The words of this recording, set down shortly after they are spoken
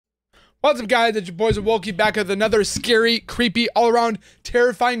What's up, guys? It's your boys at Wokey back with another scary, creepy, all-around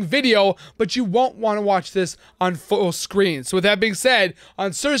terrifying video, but you won't want to watch this on full screen. So with that being said,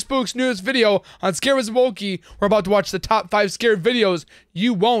 on Sir Spooks' newest video on Scare with Wokey, we're about to watch the top 5 scary videos.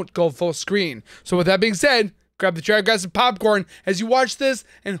 You won't go full screen. So with that being said, grab the chair, grab some popcorn as you watch this,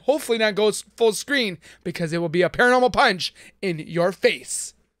 and hopefully not go full screen, because it will be a paranormal punch in your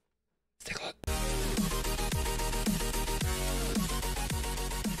face. Let's take a look.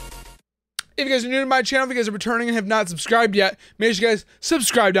 If you guys are new to my channel, if you guys are returning and have not subscribed yet, make sure you guys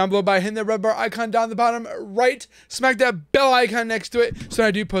subscribe down below by hitting that red bar icon down the bottom right. Smack that bell icon next to it so when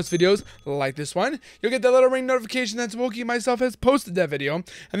I do post videos like this one, you'll get that little ring notification that Wokey myself has posted that video.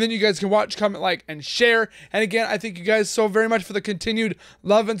 And then you guys can watch, comment, like, and share. And again, I thank you guys so very much for the continued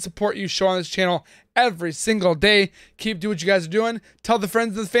love and support you show on this channel every single day. Keep doing what you guys are doing. Tell the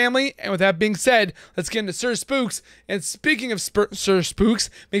friends and the family. And with that being said, let's get into Sir Spooks. And speaking of Sir Spooks,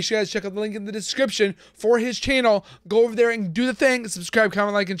 make sure you guys check out the link in the description for his channel. Go over there and do the thing. Subscribe,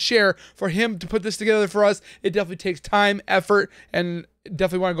 comment, like, and share. For him to put this together for us, it definitely takes time, effort, and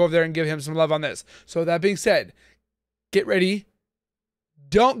definitely want to go over there and give him some love on this. So with that being said, get ready.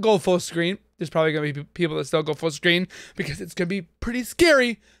 Don't go full screen. There's probably going to be people that still go full screen because it's going to be pretty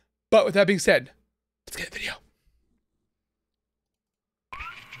scary. But with that being said, let's get the video.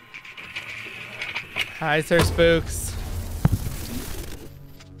 Hi, Sir Spooks.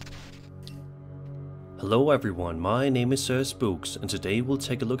 Hello everyone, my name is Sir Spooks, and today we'll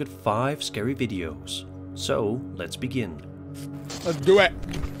take a look at 5 scary videos. So, let's begin. Let's do it.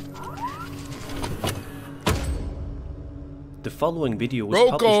 The following video was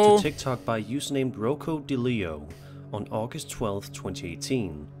published to TikTok by username RocoDeLeo on August 12,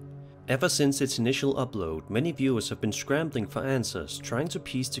 2018. Ever since its initial upload, many viewers have been scrambling for answers, trying to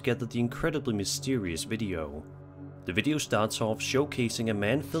piece together the incredibly mysterious video. The video starts off showcasing a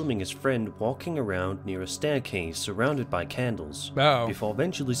man filming his friend walking around near a staircase surrounded by candles, before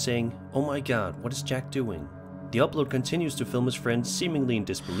eventually saying, "Oh my god, what is Jack doing?" The upload continues to film his friend seemingly in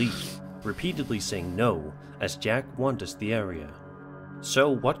disbelief, repeatedly saying no, as Jack wanders the area. So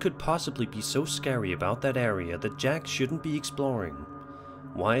what could possibly be so scary about that area that Jack shouldn't be exploring?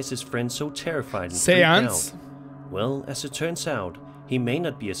 Why is his friend so terrified and freaked out? Well, as it turns out, he may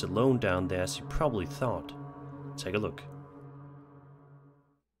not be as alone down there as he probably thought. Take a look.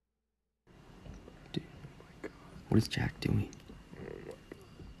 Dude, oh my god. What is Jack doing?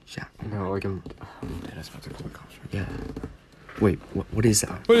 Jack? No, like I'm dead. I was about to call the cops. Yeah. Wait, what is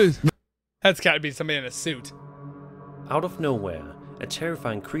that? What is? That's gotta be somebody in a suit. Out of nowhere, a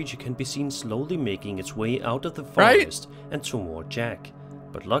terrifying creature can be seen slowly making its way out of the forest and toward Jack.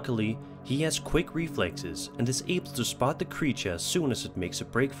 But luckily, he has quick reflexes and is able to spot the creature as soon as it makes a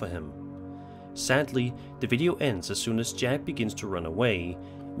break for him. Sadly, the video ends as soon as Jack begins to run away,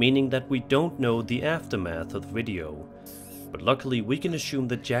 meaning that we don't know the aftermath of the video. But luckily, we can assume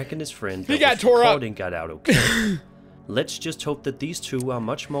that Jack and his friend that was recording got out okay. Let's just hope that these two are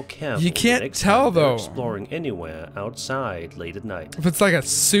much more careful. You can't tell though. Exploring anywhere outside late at night. If it's like a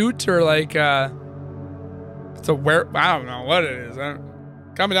suit or like it's a I don't know what it is.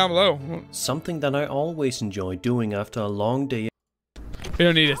 Comment down below. Something that I always enjoy doing after a long day. We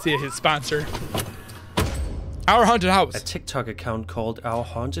don't need to see his sponsor. Our Haunted House. A TikTok account called Our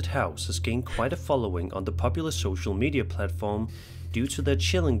Haunted House has gained quite a following on the popular social media platform due to their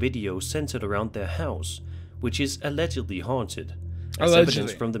chilling videos centered around their house, which is allegedly haunted, as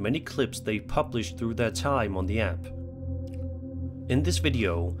evidence from the many clips they published through their time on the app. In this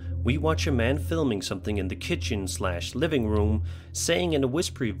video, we watch a man filming something in the kitchen/living room, saying in a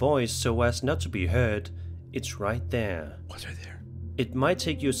whispery voice so as not to be heard, "It's right there." What's right there? It might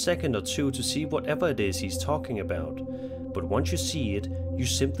take you a second or two to see whatever it is he's talking about, but once you see it, you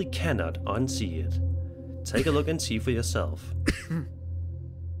simply cannot unsee it. Take a look and see for yourself.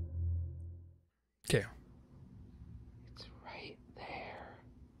 Okay. It's right there.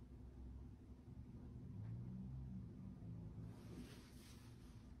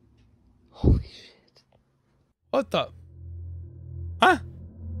 Holy shit. What the? Huh?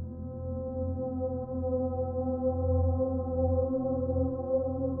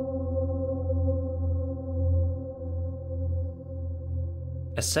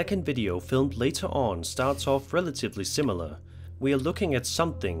 A second video filmed later on starts off relatively similar. We are looking at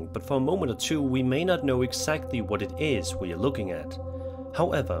something, but for a moment or two we may not know exactly what it is we are looking at.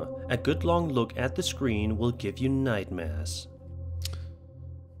 However, a good long look at the screen will give you nightmares.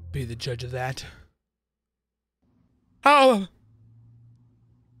 Be the judge of that. Oh!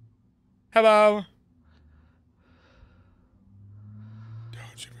 Hello?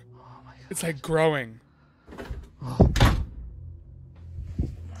 Don't you... It's like growing.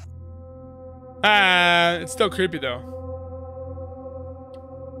 It's still creepy though.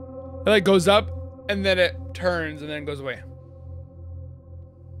 It like goes up and then it turns and then goes away.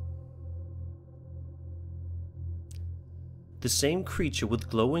 The same creature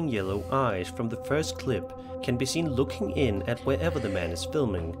with glowing yellow eyes from the first clip can be seen looking in at wherever the man is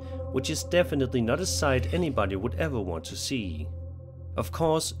filming, which is definitely not a sight anybody would ever want to see. Of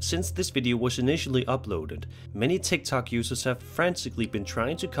course, since this video was initially uploaded, many TikTok users have frantically been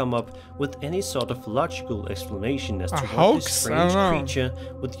trying to come up with any sort of logical explanation as to what this strange creature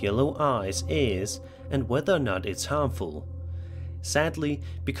with yellow eyes is and whether or not it's harmful. Sadly,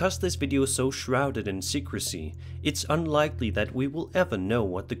 because this video is so shrouded in secrecy, it's unlikely that we will ever know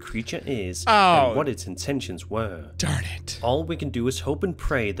what the creature is and what its intentions were. Darn it. All we can do is hope and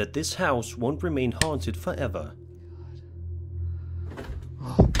pray that this house won't remain haunted forever.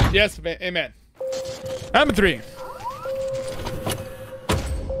 Yes, amen. Number 3.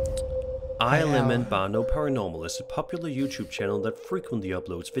 ILM and Barno Paranormal is a popular YouTube channel that frequently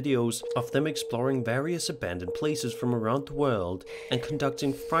uploads videos of them exploring various abandoned places from around the world and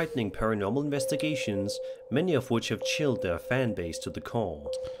conducting frightening paranormal investigations, many of which have chilled their fanbase to the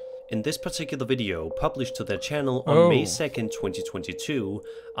core. In this particular video, published to their channel on May 2nd, 2022,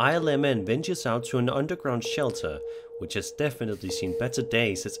 ILMN ventures out to an underground shelter, which has definitely seen better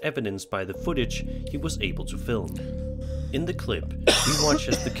days as evidenced by the footage he was able to film. In the clip, we watch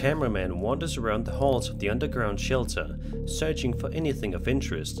as the cameraman wanders around the halls of the underground shelter, searching for anything of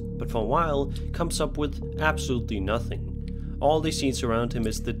interest, but for a while comes up with absolutely nothing. All he sees around him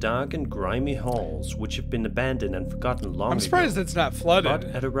is the dark and grimy halls, which have been abandoned and forgotten long ago. I'm surprised it's not flooded.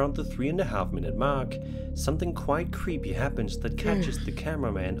 But at around the 3.5-minute mark, something quite creepy happens that catches the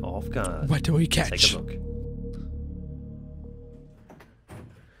cameraman off guard. What do we catch? Take a look.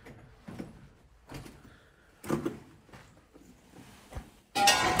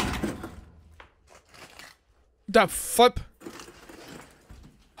 The flip.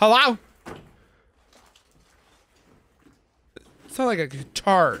 Hello? It sounds like a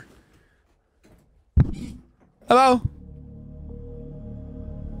guitar. Hello?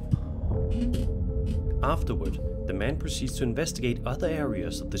 Afterward, the man proceeds to investigate other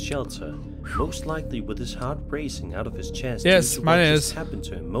areas of the shelter, most likely with his heart racing out of his chest. Yes, mine is. What just happened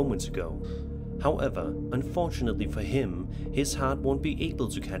to him moments ago. However, unfortunately for him, his heart won't be able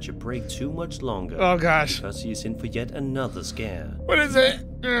to catch a break too much longer. Oh gosh. Because he is in for yet another scare. What is it?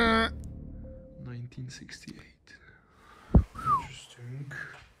 1968. Interesting.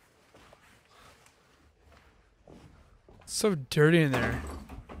 So dirty in there.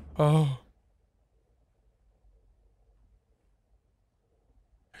 Oh.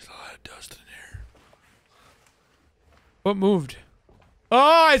 There's a lot of dust in here. What moved? Oh,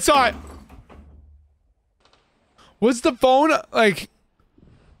 I saw it! Was the phone, like...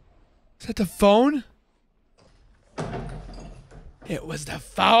 Is that the phone? It was the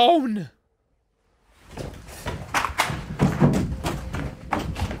phone!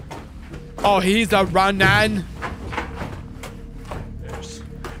 Oh, he's a running. There's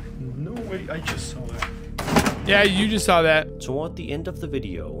no way I just saw that. Yeah, you just saw that. Toward the end of the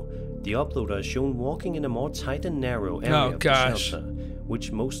video, the uploader is shown walking in a more tight and narrow area of the shelter,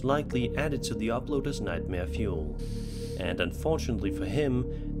 which most likely added to the uploader's nightmare fuel. And unfortunately for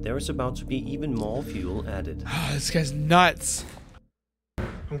him, there is about to be even more fuel added. Oh, this guy's nuts.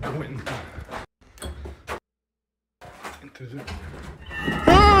 I'm going into the...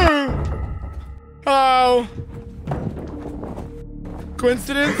 Oh!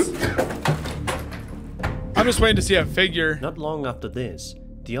 Coincidence? I'm just waiting to see a figure. Not long after this,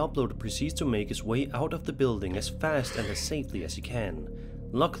 the uploader proceeds to make his way out of the building as fast and as safely as he can,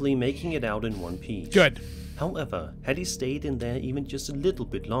 luckily making it out in one piece. Good. However, had he stayed in there even just a little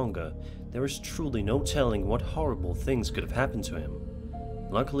bit longer, there is truly no telling what horrible things could have happened to him.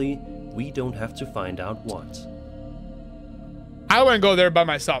 Luckily, we don't have to find out what. I wouldn't go there by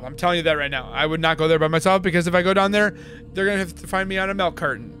myself. I'm telling you that right now. I would not go there by myself because if I go down there, they're going to have to find me on a milk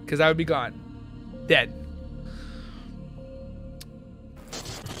carton because I would be gone. Dead.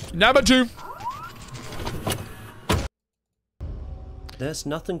 Number 2. There's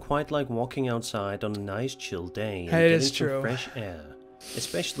nothing quite like walking outside on a nice chill day and getting some fresh air.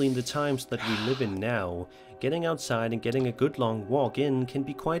 Especially in the times that we live in now, getting outside and getting a good long walk in can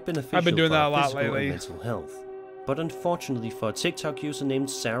be quite beneficial I've been doing for that a our lot physical lately. and mental health. But unfortunately for a TikTok user named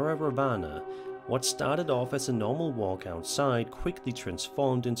Sarah Ravana, what started off as a normal walk outside quickly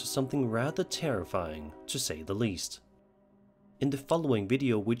transformed into something rather terrifying, to say the least. In the following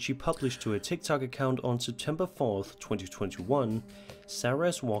video, which she published to her TikTok account on September 4th, 2021, Sarah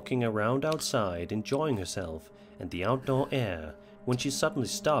is walking around outside enjoying herself and the outdoor air when she suddenly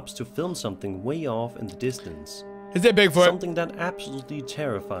stops to film something way off in the distance. Is it Bigfoot? Something that absolutely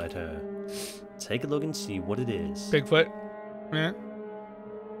terrified her. Take a look and see what it is. Bigfoot. Yeah.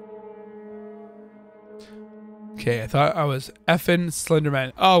 Okay, I thought I was effing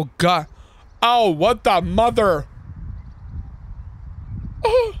Slenderman. Oh god. Oh, what the mother?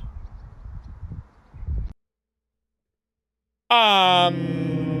 Oh.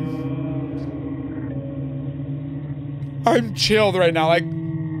 I'm chilled right now. Like,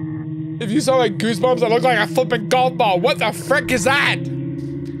 if you saw like Goosebumps, I look like a flipping golf ball. What the frick is that?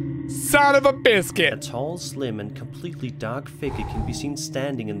 Son of a biscuit. A tall, slim, and completely dark figure can be seen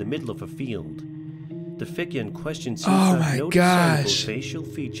standing in the middle of a field. The figure in question seems to have no discernible facial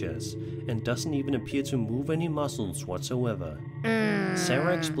features and doesn't even appear to move any muscles whatsoever.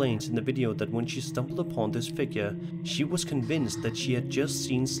 Sarah explains in the video that when she stumbled upon this figure, she was convinced that she had just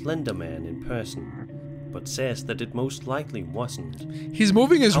seen Slender Man in person, but says that it most likely wasn't. He's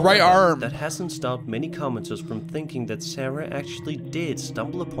moving his right arm. That hasn't stopped many commenters from thinking that Sarah actually did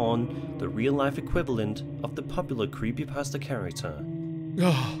stumble upon the real-life equivalent of the popular creepypasta character.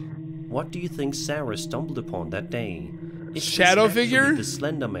 What do you think Sarah stumbled upon that day? Is shadow figure? The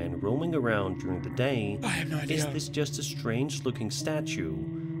Slender Man roaming around during the day? I have no idea. Is this just a strange-looking statue?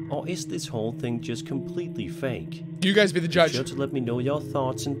 Or is this whole thing just completely fake? You guys be the judge. Be sure to let me know your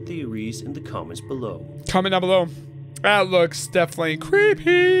thoughts and theories in the comments below. Comment down below. That looks definitely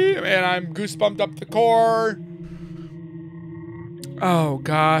creepy. And I'm goosebumped up the core. Oh,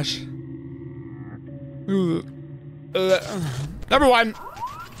 gosh. Number one.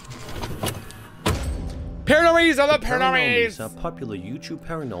 Paranormies, I love Paranormies! Are popular YouTube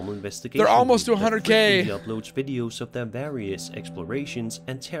paranormal investigation. They're almost to 100K. Uploads videos of their various explorations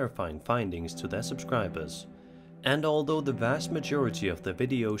and terrifying findings to their subscribers. And although the vast majority of their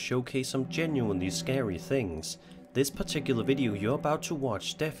videos showcase some genuinely scary things, this particular video you're about to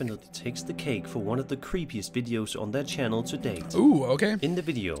watch definitely takes the cake for one of the creepiest videos on their channel to date. Ooh, okay. In the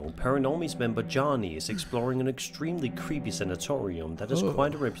video, Paranormies member Johnny is exploring an extremely creepy sanatorium that has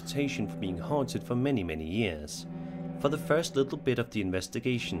quite a reputation for being haunted for many years. For the first little bit of the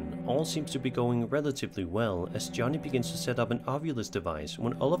investigation, all seems to be going relatively well as Johnny begins to set up an Ovilus device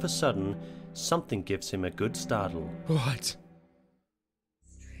when all of a sudden, something gives him a good startle. What?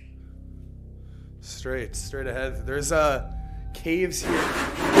 Straight ahead. There's caves here.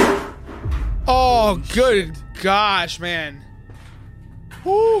 Oh, good gosh, man.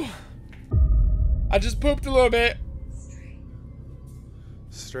 Whew. I just pooped a little bit.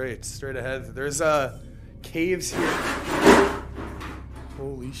 Straight ahead. There's caves here.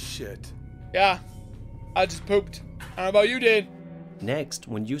 Holy shit. Yeah, I just pooped. I don't know about you did. Next,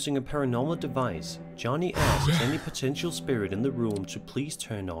 when using a paranormal device, Johnny asks any potential spirit in the room to please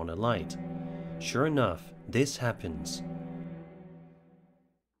turn on a light. Sure enough, this happens.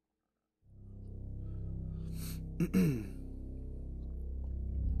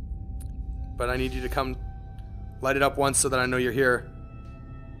 But I need you to come light it up once so that I know you're here.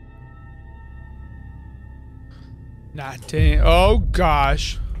 Nah, dang. Oh,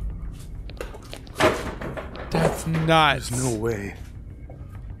 gosh. That's nuts. There's no way.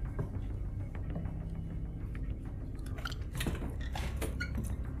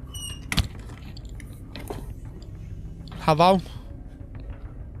 Hello?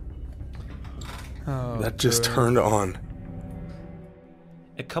 Oh, that just turned on.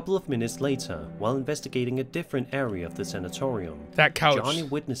 A couple of minutes later, while investigating a different area of the sanatorium, that couch. Johnny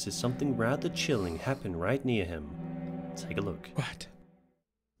witnesses something rather chilling happen right near him. Take a look. What?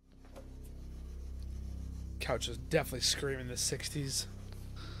 Couch is definitely screaming the 60s.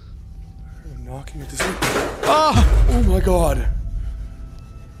 I'm knocking at this. Oh! Oh my god.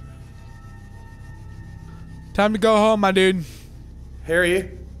 Time to go home, my dude.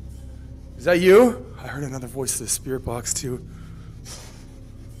 Harry? Is that you? I heard another voice in the spirit box too.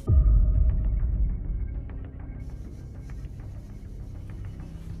 I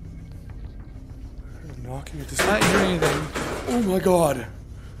heard knocking at this. I not hear anything. Oh my god.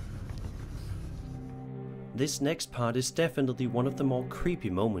 This next part is definitely one of the more creepy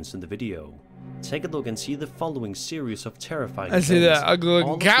moments in the video. Take a look and see the following series of terrifying I see that ugly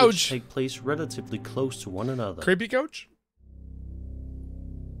looking couch. All of which take place relatively close to one another. Creepy couch?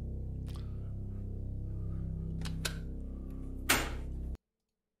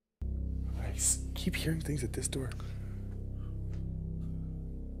 I keep hearing things at this door.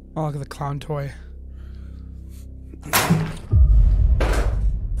 Oh, look at the clown toy.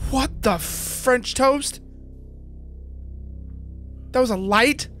 What the French toast? That was a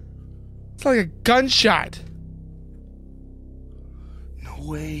light? It's like a gunshot. No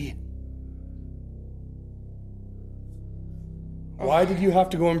way. Why did you have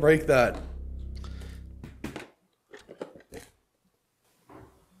to go and break that?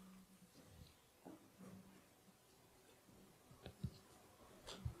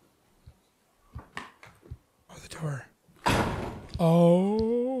 Oh, the door.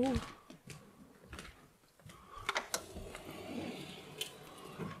 Oh.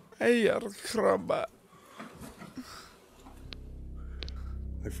 Hey, caramba.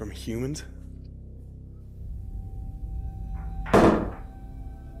 They're from humans?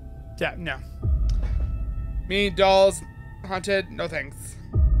 Yeah, no. Me, dolls, haunted, no thanks.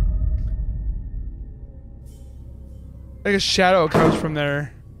 Like a shadow comes from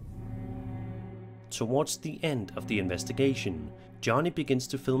there. Towards the end of the investigation, Johnny begins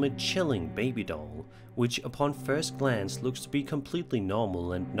to film a chilling baby doll, which upon first glance looks to be completely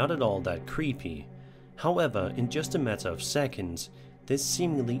normal and not at all that creepy. However, in just a matter of seconds, this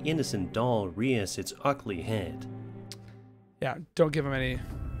seemingly innocent doll rears its ugly head. Yeah, don't give him any.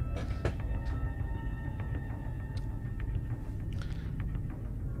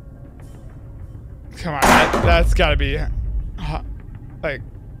 Come on, that's gotta be like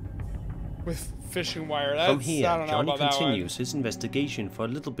with fishing wire. That's, From here, I don't know Johnny about continues his investigation for a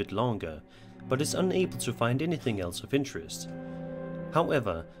little bit longer, but is unable to find anything else of interest.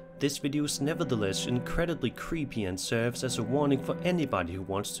 However, this video is nevertheless incredibly creepy and serves as a warning for anybody who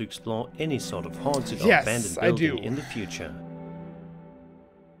wants to explore any sort of haunted or abandoned building in the future.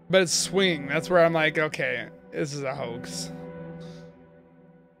 But it's swinging. That's where I'm like, okay, this is a hoax.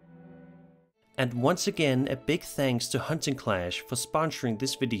 And once again, a big thanks to Hunting Clash for sponsoring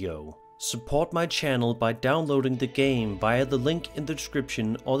this video. Support my channel by downloading the game via the link in the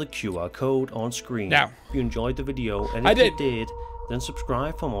description or the QR code on screen. Now, if you enjoyed the video, and if you did, then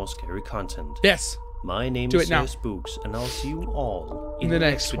subscribe for more scary content. Yes. My name is Sir Spooks, and I'll see you all in the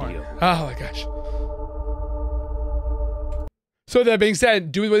next video. Oh my gosh. So with that being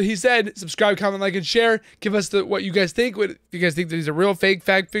said, do what he said. Subscribe, comment, like, and share. Give us what you guys think. If you guys think these are real, fake,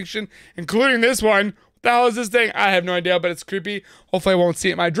 fact, fiction, including this one. What the hell is this thing? I have no idea, but it's creepy. Hopefully I won't see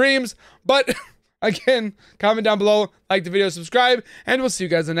it in my dreams. But again, comment down below, like the video, subscribe, and we'll see you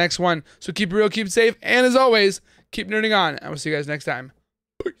guys in the next one. So keep it real, keep it safe, and as always, keep nerding on. And we'll see you guys next time.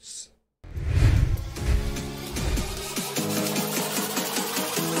 Peace.